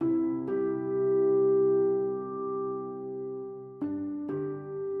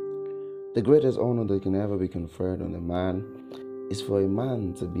The greatest honor that can ever be conferred on a man is for a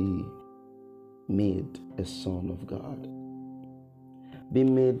man to be made a son of God.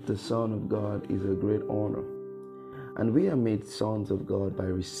 Being made the son of God is a great honor. And we are made sons of God by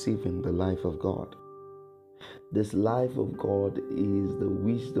receiving the life of God. This life of God is the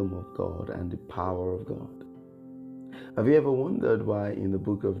wisdom of God and the power of God. Have you ever wondered why in the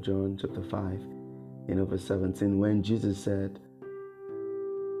book of John chapter 5, verse 17, when Jesus said,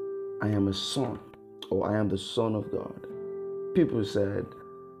 I am a son, or I am the son of God, people said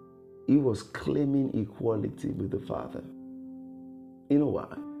he was claiming equality with the Father. You know why?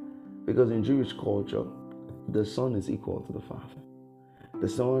 Because in Jewish culture, the son is equal to the Father. The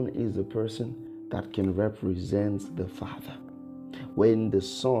son is the person that can represent the Father. When the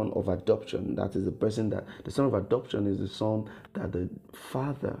son of adoption, that is the son of adoption is the son that the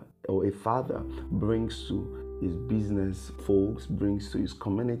father or a father brings to his business folks, brings to his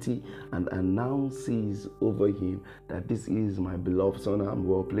community, and announces over him that this is my beloved son, I'm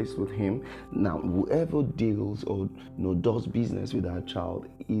well placed with him. Now, whoever deals or does business with that child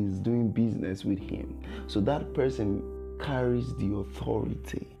is doing business with him. So that person carries the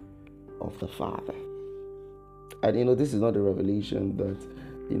authority of the Father. And this is not a revelation that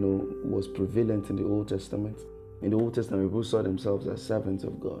was prevalent in the Old Testament. In the Old Testament, people saw themselves as servants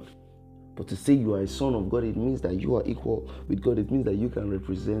of God. But to say you are a son of God, it means that you are equal with God. It means that you can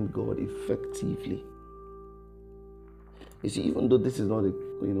represent God effectively. You see, even though this is not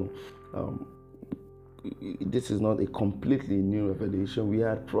a completely new revelation, we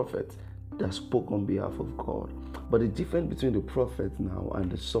had prophets that spoke on behalf of God. But the difference between the prophet now and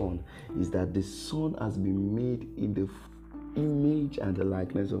the son is that the son has been made in the image and the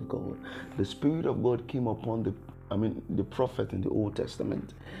likeness of God. The Spirit of God came upon the prophet in the Old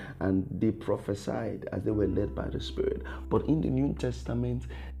Testament, and they prophesied as they were led by the Spirit. But in the New Testament,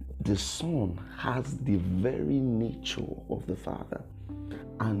 the Son has the very nature of the Father,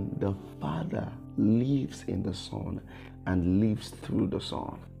 and the Father lives in the Son and lives through the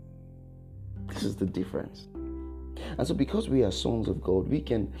Son. This is the difference. And so because we are sons of God, we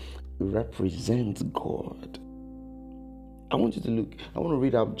can represent God. I want to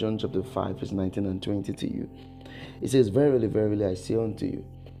read out John chapter 5, verse 19 and 20 to you. It says, Verily, verily, I say unto you,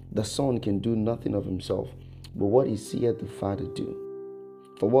 the Son can do nothing of himself, but what he seeth the Father do.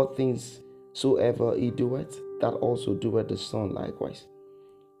 For what things soever he doeth, that also doeth the Son likewise.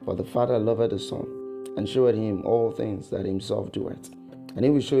 For the Father loveth the Son, and showeth him all things that himself doeth. And he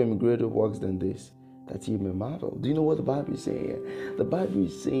will show him greater works than this, that he may marvel. Do you know what the Bible is saying here? The Bible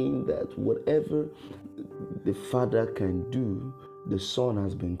is saying that whatever the Father can do, the Son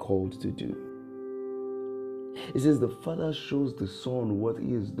has been called to do. It says the Father shows the Son what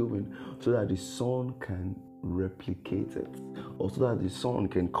he is doing so that the Son can replicate it, or so that the Son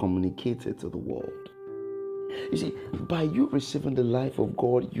can communicate it to the world. You see, by you receiving the life of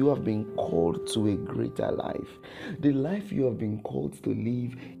God, you have been called to a greater life. The life you have been called to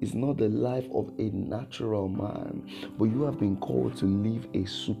live is not the life of a natural man, but you have been called to live a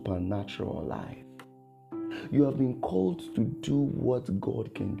supernatural life. You have been called to do what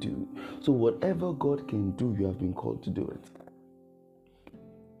God can do. So whatever God can do, you have been called to do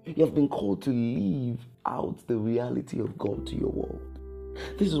it. You have been called to live out the reality of God to your world.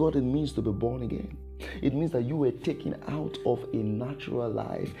 This is what it means to be born again. It means that you were taken out of a natural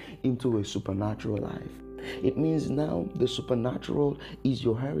life into a supernatural life. It means now the supernatural is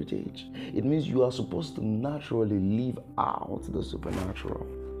your heritage. It means you are supposed to naturally live out the supernatural.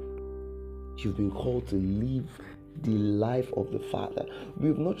 You've been called to live the life of the Father. We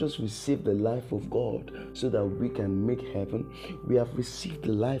have not just received the life of God so that we can make heaven. We have received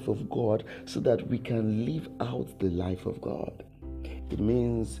the life of God so that we can live out the life of God. It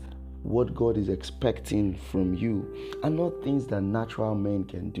means what God is expecting from you are not things that natural men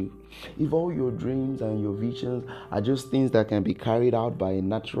can do. If all your dreams and your visions are just things that can be carried out by a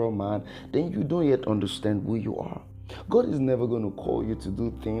natural man, then you don't yet understand who you are. God is never going to call you to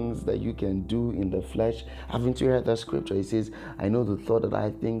do things that you can do in the flesh. Haven't you heard that scripture? It says, I know the thought that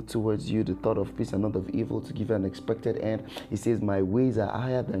I think towards you, the thought of peace and not of evil, to give you an expected end. It says, my ways are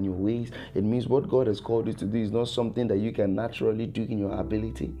higher than your ways. It means what God has called you to do is not something that you can naturally do in your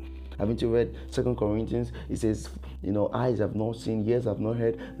ability. Haven't you read 2 Corinthians? It says, eyes have not seen, ears have not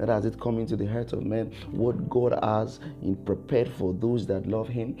heard, that has it come into the heart of man, what God has prepared for those that love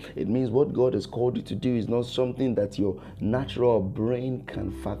him. It means what God has called you to do is not something that your natural brain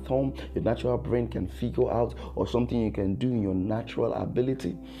can fathom, your natural brain can figure out, or something you can do in your natural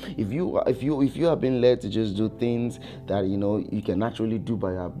ability. If you have been led to just do things that you can naturally do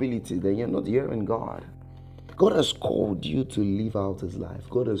by your ability, then you're not hearing God. God has called you to live out His life.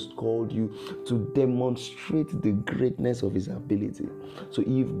 God has called you to demonstrate the greatness of His ability. So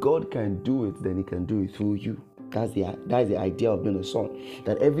if God can do it, then He can do it through you. That's the idea of being a son.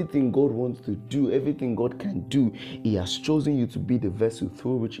 That everything God wants to do, everything God can do, He has chosen you to be the vessel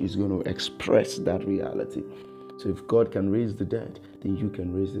through which He's going to express that reality. So if God can raise the dead, then you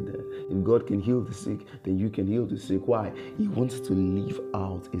can raise the dead. If God can heal the sick, then you can heal the sick. Why? He wants to live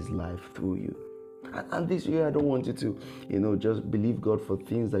out His life through you. And this year, I don't want you to, just believe God for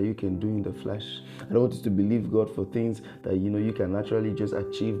things that you can do in the flesh. I don't want you to believe God for things that, you can naturally just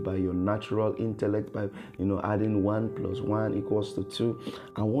achieve by your natural intellect, by, adding 1 + 1 = 2.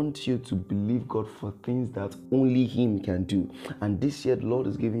 I want you to believe God for things that only Him can do. And this year, the Lord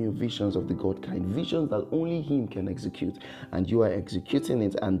is giving you visions of the God kind, visions that only Him can execute. And you are executing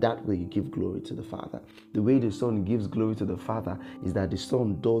it, and that way you give glory to the Father. The way the Son gives glory to the Father is that the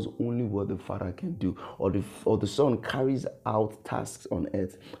Son does only what the Father can do, or the Son carries out tasks on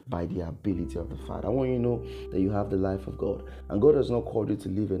earth by the ability of the Father. I want you to know that you have the life of God, and God has not called you to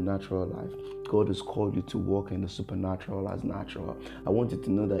live a natural life. God has called you to walk in the supernatural as natural. I want you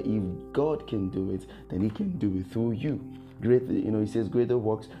to know that if God can do it, then He can do it through you. He says greater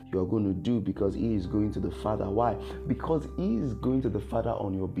works you are going to do because He is going to the Father. Why? Because He is going to the Father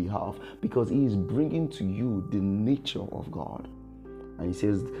on your behalf, because He is bringing to you the nature of God. And He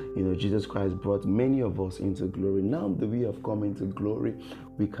says, Jesus Christ brought many of us into glory. Now that we have come into glory,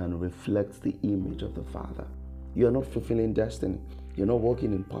 we can reflect the image of the Father. You are not fulfilling destiny. You're not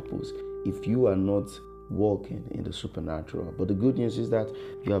walking in purpose if you are not walking in the supernatural. But the good news is that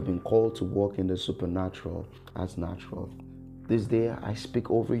you have been called to walk in the supernatural as natural. This day, I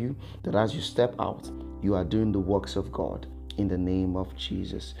speak over you that as you step out, you are doing the works of God in the name of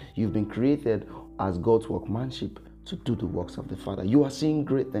Jesus. You've been created as God's workmanship to do the works of the Father. You are seeing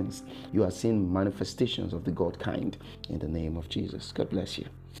great things. You are seeing manifestations of the God kind in the name of Jesus. God bless you.